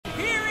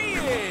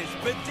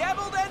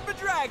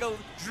straggled,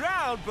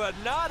 drowned but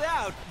not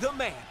out, the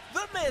man,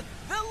 the myth,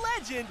 the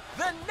legend,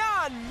 the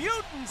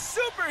non-mutant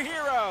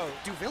superhero!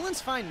 Do villains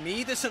find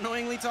me this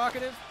annoyingly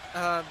talkative?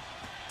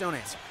 Don't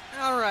answer.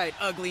 All right,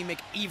 ugly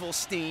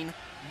McEvilstein.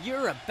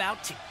 You're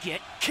about to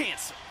get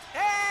canceled.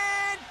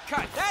 And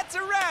cut! That's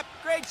a wrap!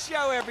 Great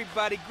show,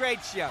 everybody,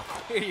 great show.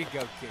 Here you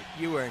go, kid.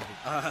 You earned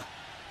it.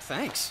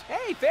 Thanks.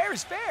 Hey, fair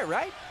is fair,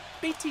 right?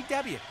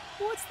 BTW.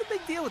 What's the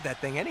big deal with that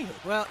thing, anywho?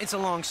 Well, it's a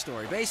long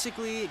story.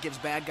 Basically, it gives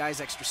bad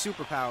guys extra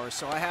superpowers,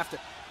 so I have to...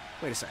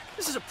 Wait a sec.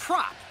 This is a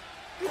prop.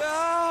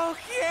 Oh,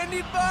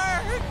 candy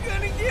bar!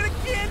 Gonna get a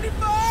candy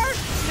bar!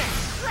 Snap,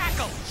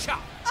 crackle,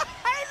 chop!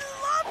 I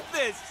love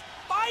this!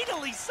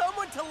 Finally,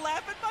 someone to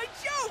laugh at my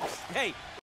jokes! Hey,